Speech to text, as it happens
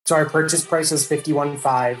So our purchase price was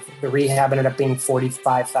 $51,500. The rehab ended up being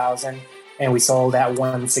 $45,000, and we sold at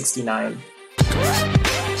 $169,000.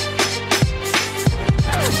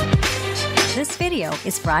 This video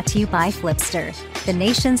is brought to you by Flipster, the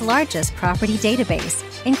nation's largest property database,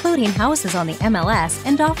 including houses on the MLS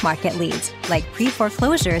and off-market leads, like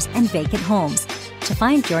pre-foreclosures and vacant homes. To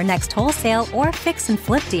find your next wholesale or fix and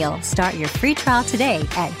flip deal, start your free trial today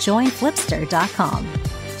at joinflipster.com.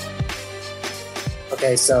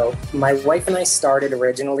 Okay, so my wife and I started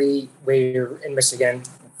originally, we're in Michigan,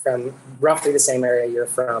 from roughly the same area you're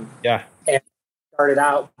from. Yeah. And started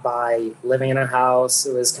out by living in a house.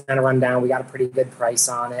 It was kind of run down. We got a pretty good price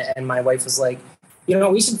on it. And my wife was like,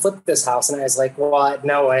 we should flip this house. And I was like, what?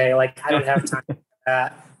 No way. Like, I don't have time for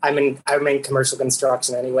that. I'm in commercial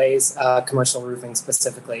construction anyways, commercial roofing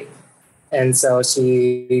specifically. And so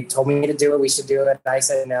she told me to do it. We should do it. I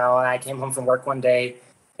said no. And I came home from work one day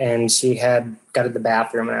and she had gutted the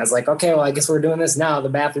bathroom. And I was like, okay, well, I guess we're doing this now. The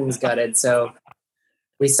bathroom's gutted. So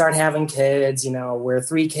we start having kids. We're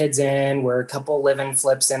 3 kids in. We're a couple live-in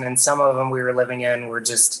flips in. And some of them we were living in were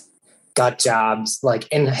just gut jobs,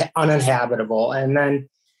 like uninhabitable. And then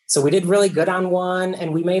so we did really good on one,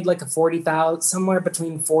 and we made like $40,000, somewhere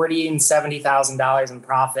between $40,000 and $70,000 in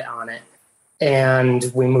profit on it.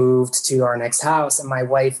 And we moved to our next house, and my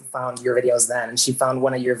wife found your videos then, and she found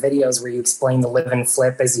one of your videos where you explain the live and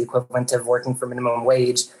flip as the equivalent of working for minimum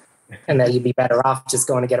wage, and that you'd be better off just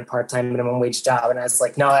going to get a part-time minimum wage job. And I was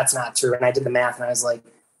like, no, that's not true. And I did the math, and I was like,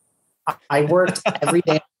 I worked every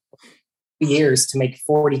day for years to make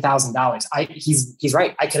 $40,000. He's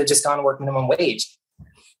right. I could have just gone to work minimum wage.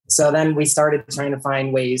 So then we started trying to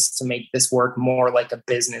find ways to make this work more like a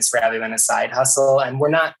business rather than a side hustle. And we're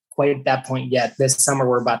not quite at that point yet. This summer,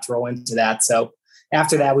 we're about to roll into that. So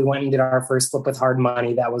after that, we went and did our first flip with hard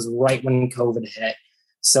money. That was right when COVID hit.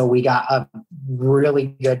 So we got a really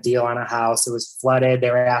good deal on a house. It was flooded. They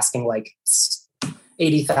were asking like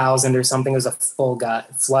 $80,000 or something. It was a full gut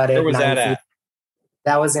flooded. Where was that at?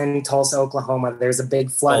 That was in Tulsa, Oklahoma. There's a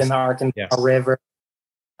big flood in the Arkansas River.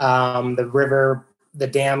 The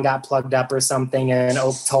dam got plugged up or something, and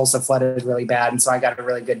Tulsa flooded really bad. And so I got a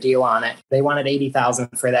really good deal on it. They wanted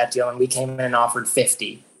 $80,000 for that deal, and we came in and offered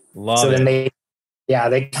 $50,000. Then they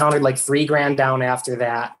countered like $3,000 down after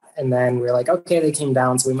that. And then we were like, okay, they came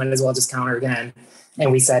down, so we might as well just counter again. And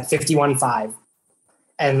we said $51,500.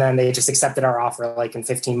 And then they just accepted our offer like in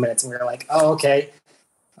 15 minutes. And we were like, oh, okay,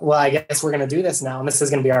 well, I guess we're going to do this now. And this is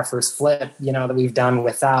going to be our first flip, that we've done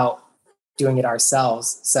without doing it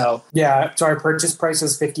ourselves. So our purchase price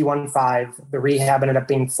was $51,500. The rehab ended up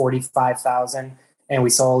being $45,000, and we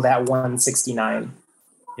sold at $169,000.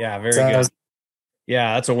 Yeah, very good.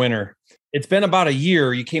 Yeah, that's a winner. It's been about a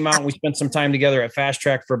year. You came out and we spent some time together at Fast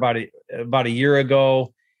Track for about a year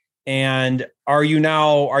ago. And are you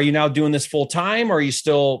now doing this full time, or are you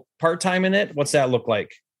still part-time in it? What's that look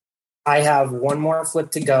like? I have one more flip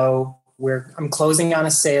to go. I'm closing on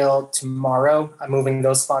a sale tomorrow. I'm moving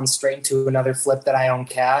those funds straight into another flip that I own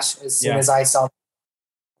cash. As soon as I sell,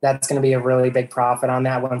 that's going to be a really big profit on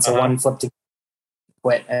that one. So one flip to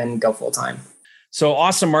quit and go full time. So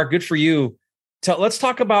awesome, Mark. Good for you. Let's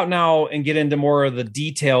talk about now and get into more of the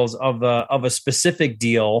details of a specific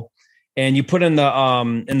deal. And you put in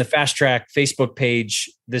the Fast Track Facebook page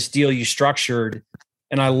this deal you structured,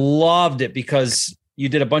 and I loved it because you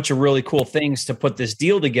did a bunch of really cool things to put this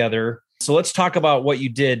deal together. So let's talk about what you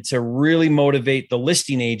did to really motivate the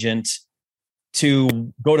listing agent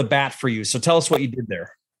to go to bat for you. So tell us what you did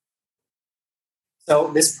there.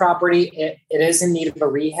 So this property, it is in need of a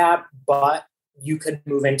rehab, but you could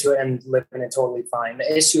move into it and live in it totally fine.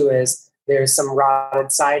 The issue is there's some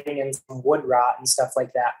rotted siding and some wood rot and stuff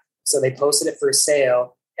like that. So they posted it for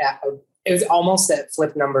sale. It was almost at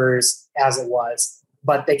flip numbers as it was,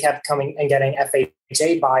 but they kept coming and getting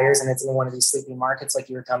FHA buyers, and it's in one of these sleeping markets like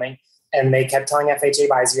you were coming. And they kept telling FHA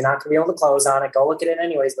buyers, you're not going to be able to close on it. Go look at it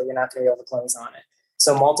anyways, but you're not going to be able to close on it.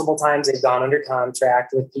 So multiple times they've gone under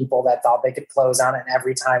contract with people that thought they could close on it, and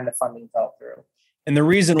every time the funding fell through. And the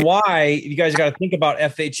reason why, you guys got to think about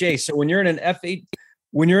FHA. So when you're in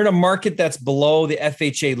a market that's below the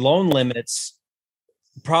FHA loan limits,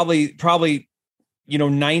 probably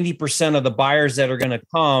 90% of the buyers that are going to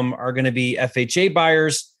come are going to be FHA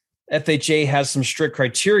buyers. FHA has some strict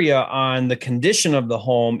criteria on the condition of the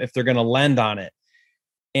home if they're going to lend on it.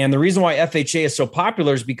 And the reason why FHA is so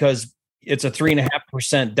popular is because it's a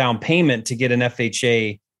 3.5% down payment to get an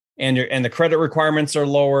FHA, and the credit requirements are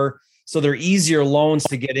lower. So they're easier loans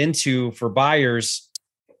to get into for buyers.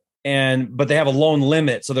 But they have a loan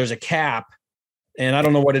limit. So there's a cap, and I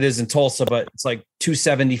don't know what it is in Tulsa, but it's like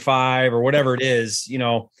 275 or whatever it is,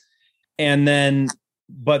 and then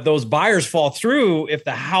but those buyers fall through if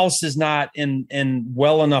the house is not in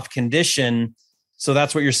well enough condition. So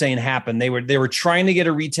that's what you're saying happened. They were trying to get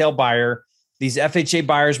a retail buyer. These FHA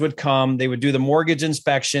buyers would come, they would do the mortgage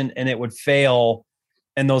inspection and it would fail.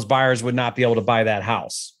 And those buyers would not be able to buy that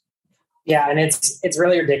house. Yeah. And it's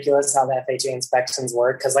really ridiculous how the FHA inspections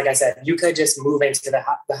work. Cause like I said, you could just move into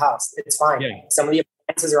the house. It's fine. Yeah. Some of the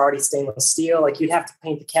appliances are already stainless steel. Like you'd have to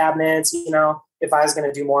paint the cabinets, if I was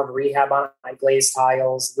going to do more of a rehab on it, like glazed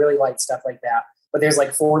tiles, really light stuff like that. But there's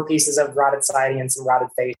like 4 pieces of rotted siding and some rotted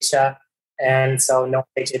fascia. And so no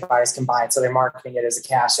FHA buyers can buy it. So they're marketing it as a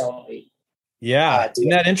cash only. Yeah. Isn't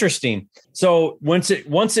that interesting? So once it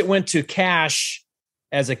went to cash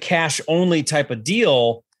as a cash only type of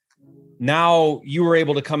deal, now you were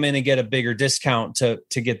able to come in and get a bigger discount to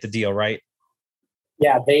get the deal, right?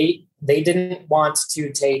 Yeah. They didn't want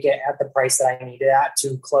to take it at the price that I needed at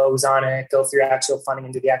to close on it, go through actual funding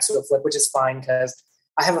and do the actual flip, which is fine because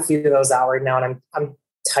I have a few of those out right now and I'm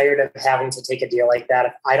tired of having to take a deal like that.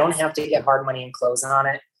 If I don't have to get hard money and close on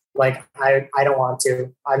it, like I don't want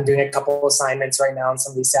to. I'm doing a couple assignments right now in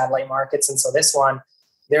some of these satellite markets. And so this one,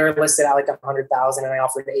 they're listed at like 100,000 and I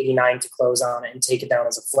offered 89 to close on it and take it down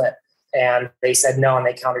as a flip. And they said no, and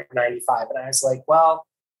they countered 95. And I was like, well,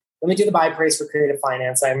 let me do the buy price for creative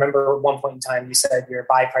finance. I remember at one point in time, you said your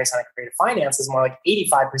buy price on a creative finance is more like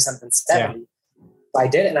 85% than 70. Yeah. So I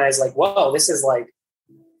did it. And I was like, whoa, this is like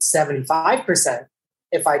 75%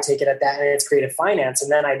 if I take it at that and it's creative finance.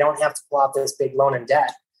 And then I don't have to pull out this big loan and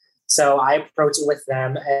debt. So I approached it with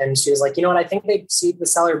them and she was like, you know what? I think they'd see the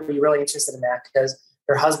seller would be really interested in that because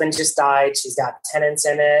her husband just died. She's got tenants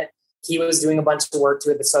in it. He was doing a bunch of work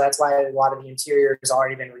to it. So that's why a lot of the interior has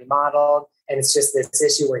already been remodeled. And it's just this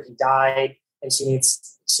issue where he died and she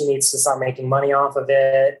needs to start making money off of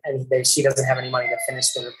it. And she doesn't have any money to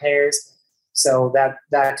finish the repairs. So that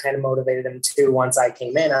kind of motivated him too. Once I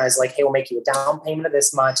came in, I was like, hey, we'll make you a down payment of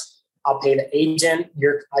this much. I'll pay the agent.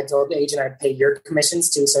 I told the agent I'd pay your commissions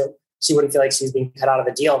too. So she wouldn't feel like she was being cut out of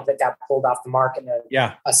a deal that got pulled off the market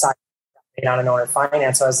and aside on an owner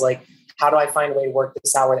finance. So I was like, how do I find a way to work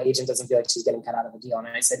this out where the agent doesn't feel like she's getting cut out of a deal? And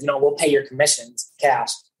I said, we'll pay your commissions cash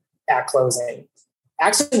at closing.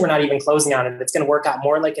 Actually, we're not even closing on it. It's going to work out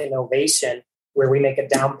more like an novation where we make a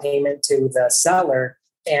down payment to the seller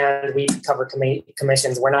and we cover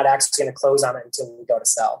commissions. We're not actually going to close on it until we go to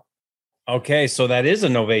sell. Okay. So that is a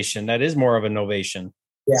novation. That is more of a novation.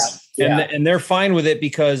 Yeah. And they're fine with it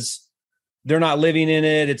because they're not living in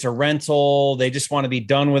it. It's a rental. They just want to be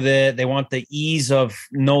done with it. They want the ease of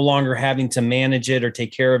no longer having to manage it or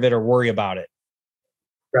take care of it or worry about it.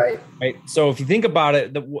 Right. So if you think about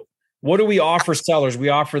it, what do we offer sellers? We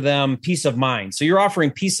offer them peace of mind. So you're offering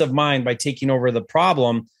peace of mind by taking over the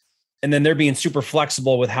problem, and then they're being super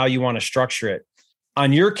flexible with how you want to structure it.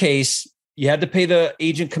 On your case, you had to pay the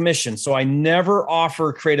agent commission. So I never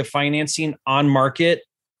offer creative financing on market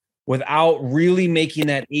without really making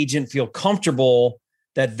that agent feel comfortable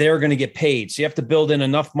that they're going to get paid. So you have to build in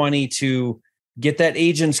enough money to get that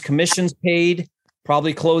agent's commissions paid,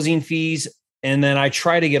 probably closing fees. And then I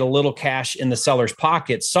try to get a little cash in the seller's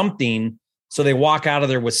pocket, something, so they walk out of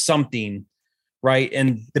there with something, right?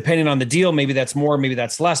 And depending on the deal, maybe that's more, maybe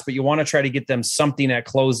that's less, but you want to try to get them something at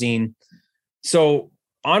closing. So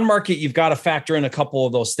on market, you've got to factor in a couple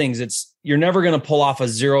of those things. You're never going to pull off a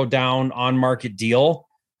zero down on market deal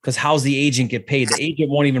because how's the agent get paid? The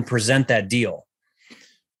agent won't even present that deal.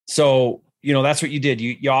 So, that's what you did.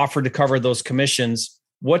 You offered to cover those commissions.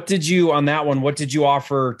 What did you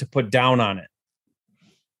offer to put down on it?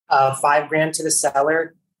 $5,000 to the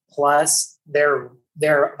seller, plus they're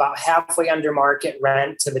about halfway under market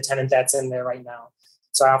rent to the tenant that's in there right now.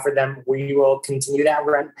 So I offered them, we will continue that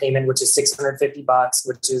rent payment, which is $650,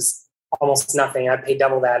 which is almost nothing. I'd pay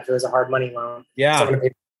double that if it was a hard money loan. Yeah. So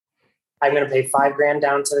I'm going to pay $5,000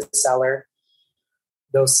 down to the seller,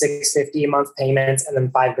 those $650 a month payments, and then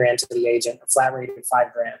 $5,000 to the agent, a flat rate of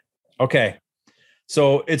 $5,000. Okay.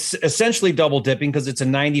 So it's essentially double dipping because it's a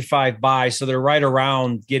 95 buy. So they're right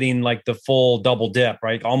around getting like the full double dip,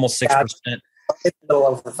 right? Almost 6%. Yeah, it's a little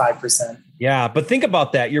over 5%. Yeah. But think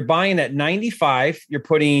about that. You're buying at 95.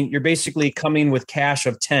 You're basically coming with cash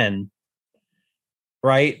of 10,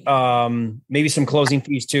 right? Maybe some closing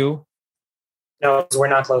fees too. No, we're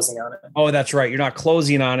not closing on it. Oh, that's right. You're not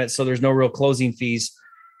closing on it. So there's no real closing fees.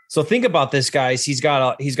 So think about this, guys. He's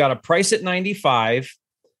got a price at 95.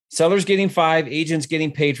 Seller's getting 5, agents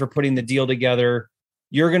getting paid for putting the deal together.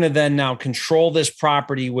 You're going to then now control this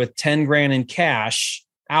property with $10,000 in cash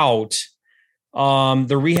out.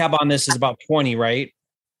 The rehab on this is about 20, right?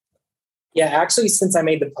 Yeah, actually, since I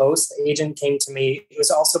made the post, the agent came to me. It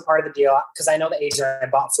was also part of the deal because I know the agent, I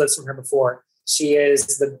bought flips from her before. She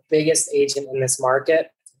is the biggest agent in this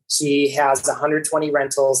market. She has 120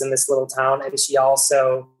 rentals in this little town, and she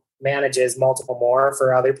also manages multiple more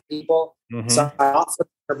for other people. Mm-hmm. So I offered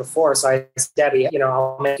her before. So I said, Debbie,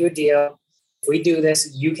 I'll make you a deal. If we do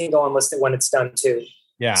this, you can go and list it when it's done too.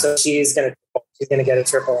 Yeah. So she's gonna get a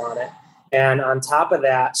triple on it. And on top of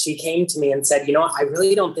that, she came to me and said, I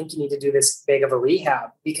really don't think you need to do this big of a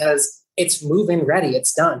rehab because it's move-in ready.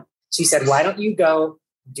 It's done. She said, why don't you go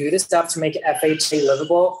do the stuff to make it FHA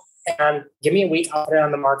livable and give me a week. I'll put it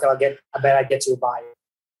on the market. I bet I'd get you a buyer.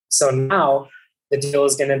 So now the deal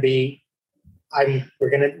is going to be, we're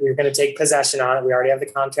going to take possession on it. We already have the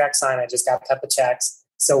contract signed. I just got cut the checks.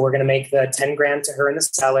 So we're going to make the 10 grand to her and the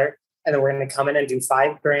seller. And then we're going to come in and do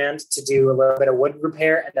 $5,000 to do a little bit of wood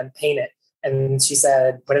repair and then paint it. And she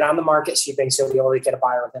said, put it on the market. She thinks she'll be able to get a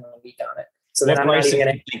buyer within a week on it. So then I'm not even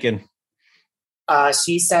going to thinking.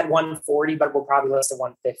 She said 140, but we'll probably list at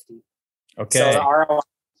 150. Okay. So the ROI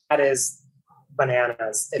that is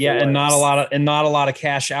bananas. Yeah, and not a lot of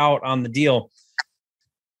cash out on the deal.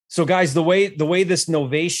 So guys, the way this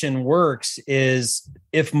novation works is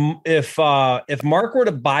if Mark were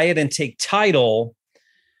to buy it and take title,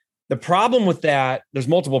 the problem with that, there's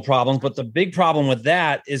multiple problems, but the big problem with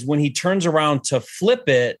that is when he turns around to flip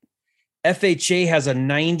it, FHA has a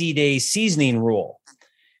 90-day seasoning rule.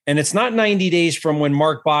 And it's not 90 days from when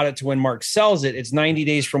Mark bought it to when Mark sells it. It's 90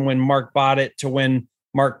 days from when Mark bought it to when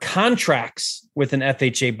Mark contracts with an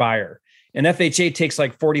FHA buyer. And FHA takes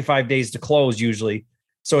like 45 days to close usually.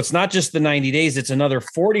 So it's not just the 90 days, it's another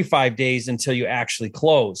 45 days until you actually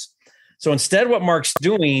close. So instead, what Mark's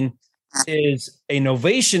doing is a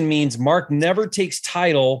novation means Mark never takes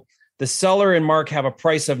title. The seller and Mark have a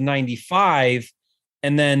price of 95.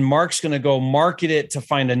 And then Mark's going to go market it to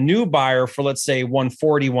find a new buyer for, let's say,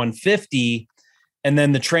 140, 150. And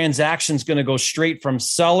then the transaction's going to go straight from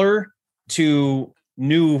seller to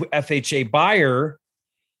new FHA buyer.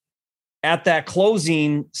 At that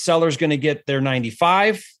closing, seller's going to get their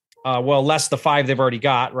 95. Less the 5 they've already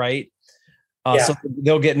got, right? So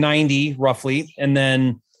they'll get 90 roughly. And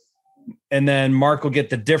then Mark will get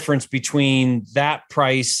the difference between that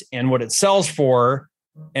price and what it sells for.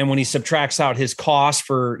 And when he subtracts out his cost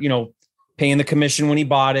for, paying the commission when he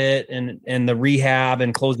bought it and the rehab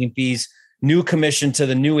and closing fees, new commission to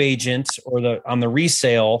the new agent or on the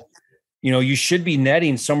resale, you should be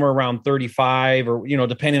netting somewhere around 35 or,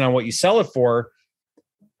 depending on what you sell it for.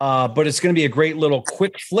 But it's going to be a great little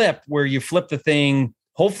quick flip where you flip the thing.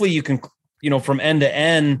 Hopefully you can, from end to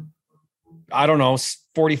end, I don't know,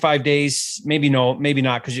 45 days, maybe not,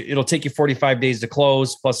 because it'll take you 45 days to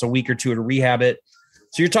close plus a week or two to rehab it.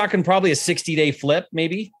 So you're talking probably a 60-day flip,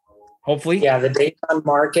 maybe, hopefully. Yeah, the days on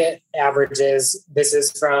market averages, this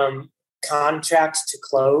is from contract to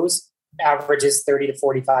close, averages 30 to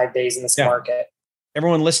 45 days in this market.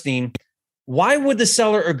 Everyone listening, why would the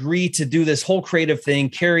seller agree to do this whole creative thing,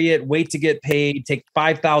 carry it, wait to get paid, take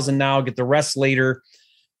 $5,000 now, get the rest later?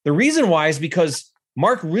 The reason why is because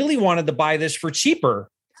Mark really wanted to buy this for cheaper,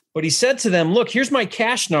 but he said to them, look, here's my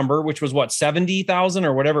cash number, which was what, 70,000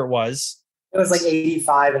 or whatever it was. It was like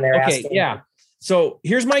 85 and they're asking. Yeah. So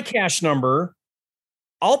here's my cash number.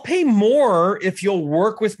 I'll pay more if you'll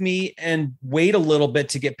work with me and wait a little bit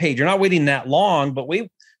to get paid. You're not waiting that long, but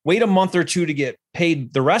wait a month or two to get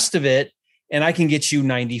paid the rest of it. And I can get you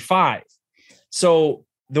 95. So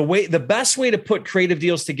the best way to put creative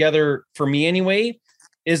deals together for me anyway,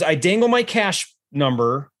 is I dangle my cash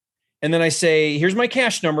number. And then I say, here's my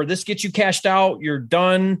cash number. This gets you cashed out. You're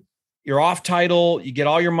done. You're off title. You get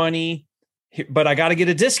all your money. But I got to get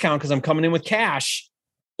a discount because I'm coming in with cash.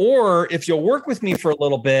 Or if you'll work with me for a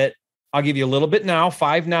little bit, I'll give you a little bit now,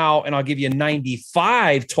 5 now, and I'll give you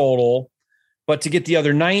 95 total. But to get the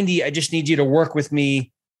other 90, I just need you to work with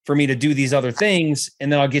me for me to do these other things.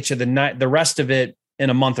 And then I'll get you the rest of it in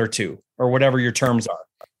a month or two or whatever your terms are.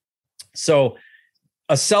 So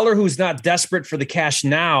a seller who's not desperate for the cash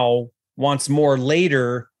now wants more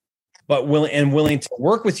later, but willing to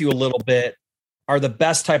work with you a little bit are the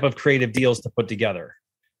best type of creative deals to put together.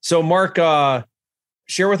 So Mark,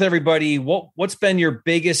 share with everybody what's been your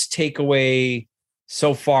biggest takeaway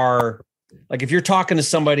so far. Like if you're talking to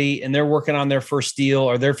somebody and they're working on their first deal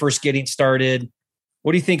or they're first getting started,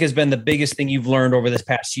 what do you think has been the biggest thing you've learned over this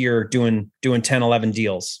past year doing 10, 11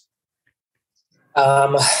 deals?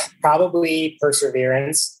 Probably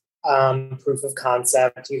perseverance, proof of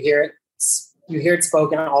concept. You hear it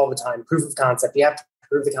spoken all the time. Proof of concept. You have to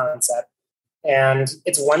prove the concept. And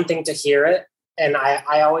it's one thing to hear it. And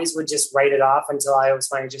I always would just write it off until I was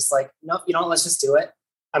finally just like, nope, let's just do it.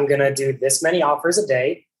 I'm going to do this many offers a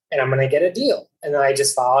day and I'm going to get a deal. And then I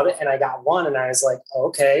just followed it and I got one and I was like,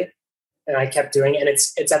 okay. and I kept doing it. And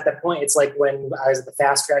it's at the point, it's like when I was at the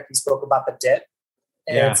Fast Track, you spoke about the dip,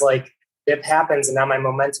 and it's like dip happens, and now my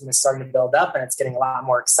momentum is starting to build up, and it's getting a lot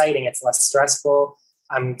more exciting. It's less stressful.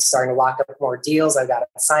 I'm starting to lock up more deals. I've got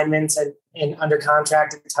assignments and under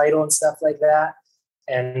contract and title and stuff like that.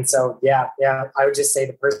 And so, I would just say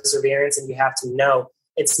the perseverance, and you have to know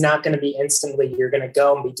it's not going to be instantly. You're going to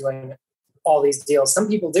go and be doing all these deals. Some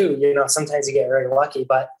people do, sometimes you get very lucky,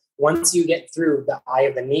 but once you get through the eye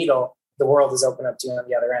of the needle, the world is open up to you on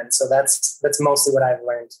the other end. So that's mostly what I've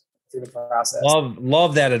learned through the process.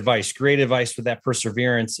 Love that advice. Great advice with that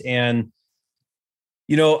perseverance. And,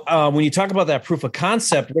 when you talk about that proof of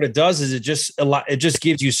concept, what it does is it just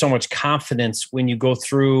gives you so much confidence when you go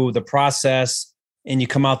through the process and you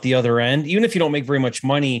come out the other end. Even if you don't make very much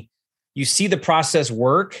money, you see the process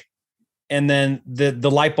work, and then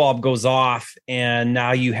the light bulb goes off, and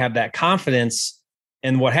now you have that confidence.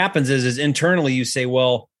 And what happens is internally you say,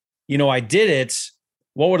 well, I did it.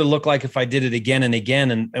 What would it look like if I did it again and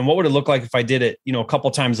again? And what would it look like if I did it, a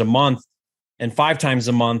couple times a month and 5 times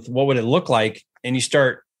a month? What would it look like? And you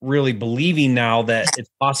start really believing now that it's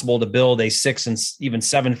possible to build a 6 and even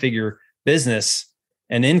 7-figure business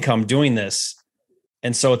and income doing this.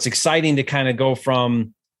 And so it's exciting to kind of go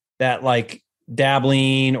from that, like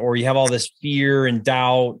dabbling, or you have all this fear and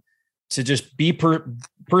doubt, to just be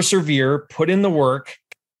persevere, put in the work,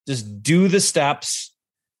 just do the steps,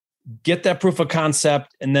 get that proof of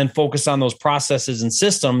concept, and then focus on those processes and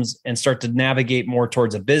systems and start to navigate more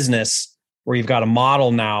towards a business where you've got a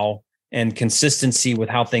model now and consistency with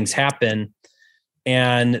how things happen.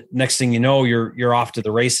 And next thing you know, you're off to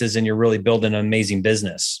the races and you're really building an amazing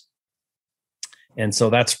business. And so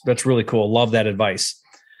that's really cool. Love that advice.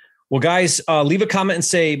 Well, guys, leave a comment and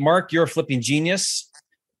say, Mark, you're a flipping genius.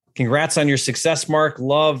 Congrats on your success, Mark.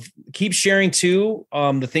 Keep sharing too,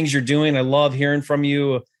 the things you're doing. I love hearing from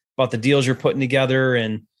you about the deals you're putting together,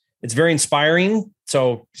 and it's very inspiring.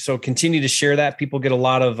 So continue to share that. People get a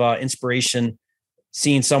lot of inspiration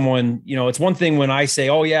seeing someone, it's one thing when I say,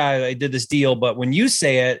 oh yeah, I did this deal, but when you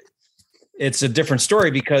say it, it's a different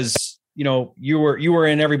story, because, you were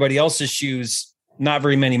in everybody else's shoes not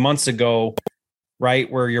very many months ago, right?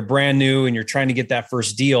 Where you're brand new and you're trying to get that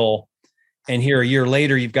first deal. And here a year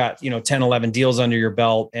later, you've got, 10, 11 deals under your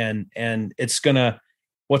belt. And what's going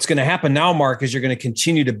to happen now, Mark, is you're going to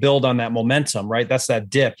continue to build on that momentum, right? That's that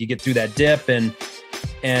dip. You get through that dip, and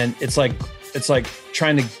it's like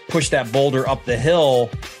trying to push that boulder up the hill.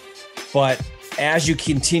 But as you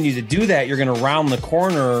continue to do that, you're going to round the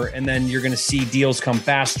corner, and then you're going to see deals come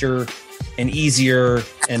faster and easier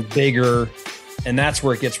and bigger. And that's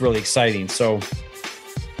where it gets really exciting. So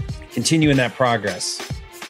continue in that progress.